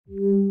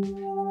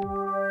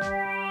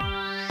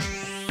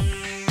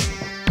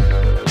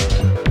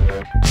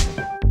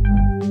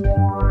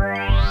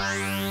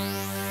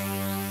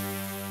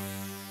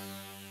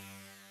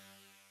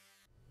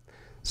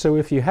So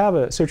if you have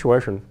a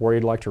situation where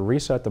you'd like to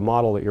reset the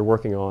model that you're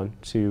working on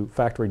to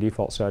factory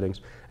default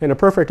settings, and a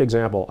perfect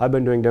example, I've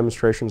been doing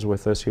demonstrations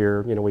with this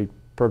here. We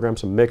programmed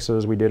some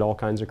mixes, we did all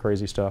kinds of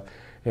crazy stuff,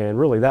 and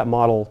really that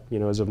model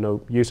is of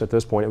no use at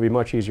this point. It would be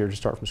much easier to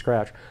start from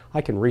scratch. I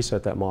can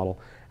reset that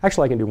model.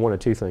 Actually, I can do one of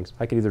two things.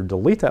 I can either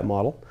delete that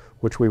model,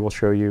 which we will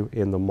show you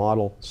in the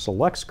model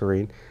select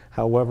screen.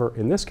 However,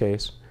 in this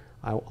case,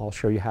 I'll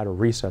show you how to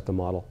reset the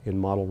model in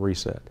model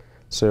reset.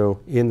 So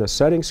in the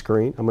settings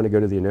screen, I'm going to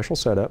go to the initial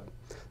setup.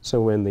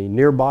 So in the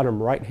near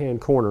bottom right hand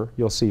corner,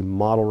 you'll see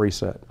model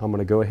reset. I'm going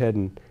to go ahead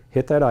and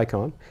hit that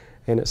icon,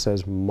 and it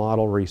says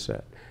model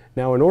reset.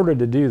 Now in order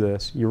to do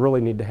this, you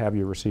really need to have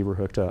your receiver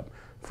hooked up.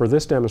 For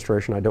this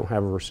demonstration, I don't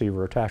have a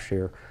receiver attached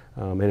here,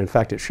 and in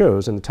fact it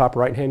shows in the top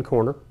right hand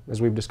corner, as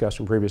we've discussed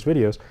in previous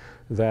videos,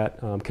 that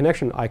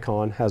connection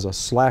icon has a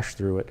slash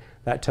through it.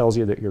 That tells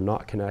you that you're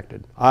not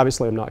connected.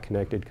 Obviously I'm not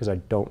connected because I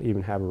don't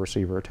even have a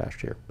receiver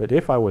attached here. But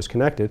if I was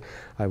connected,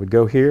 I would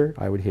go here,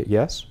 I would hit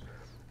yes,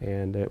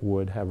 and it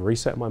would have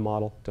reset my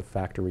model to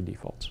factory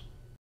defaults.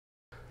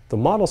 The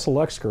model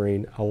select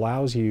screen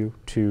allows you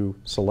to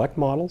select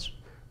models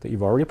that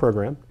you've already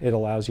programmed. It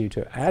allows you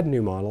to add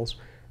new models,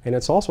 and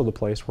it's also the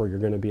place where you're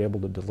going to be able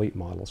to delete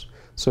models.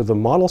 So the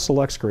model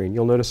select screen,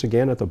 you'll notice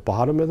again at the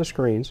bottom of the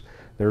screens,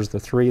 there's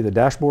the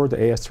dashboard, the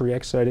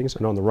AS3X settings,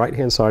 and on the right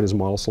hand side is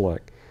model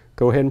select.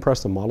 Go ahead and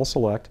press the model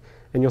select,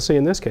 and you'll see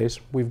in this case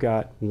we've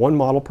got one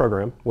model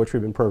program, which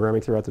we've been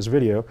programming throughout this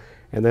video,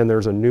 and then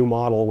there's a new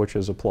model, which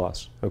is a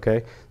plus.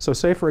 Okay? So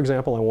say for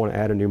example I want to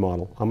add a new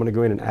model. I'm going to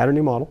go in and add a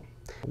new model.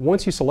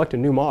 Once you select a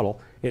new model,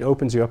 it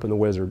opens you up in the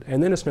wizard,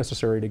 and then it's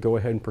necessary to go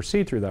ahead and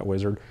proceed through that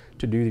wizard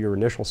to do your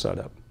initial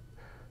setup.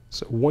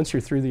 So once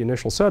you're through the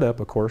initial setup,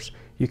 of course,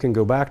 you can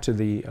go back to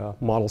the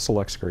model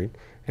select screen.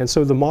 And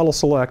so the model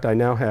select, I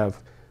now have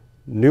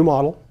new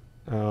model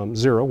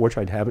 0, which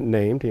I haven't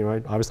named.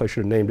 Obviously I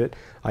should have named it.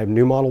 I have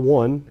new model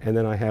 1, and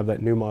then I have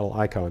that new model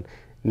icon.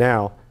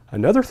 Now,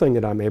 another thing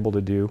that I'm able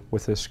to do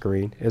with this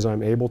screen is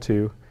I'm able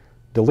to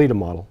delete a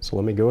model. So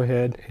let me go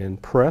ahead and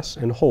press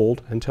and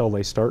hold until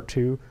they start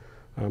to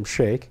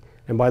shake.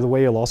 And by the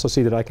way, you'll also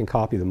see that I can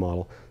copy the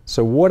model.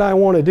 So what I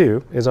want to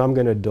do is I'm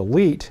going to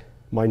delete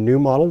my new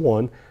model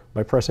 1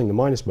 by pressing the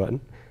minus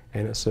button,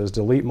 and it says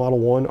delete model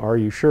 1, are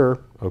you sure?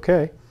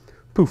 Okay.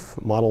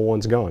 Poof, model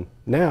 1's gone.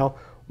 Now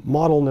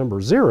model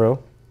number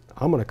 0,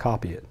 I'm going to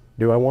copy it.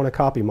 Do I want to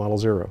copy model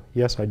 0?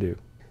 Yes, I do.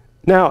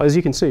 Now as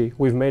you can see,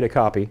 we've made a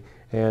copy,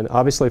 and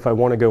obviously if I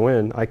want to go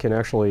in, I can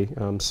actually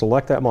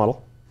select that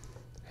model,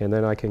 and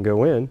then I can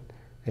go in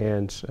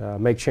and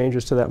make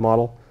changes to that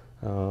model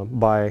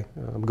by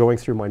going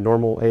through my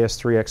normal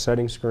AS3X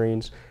settings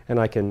screens, and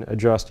I can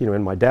adjust,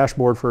 in my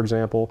dashboard, for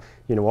example,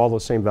 all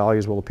those same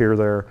values will appear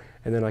there,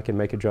 and then I can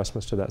make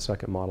adjustments to that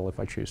second model if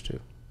I choose to.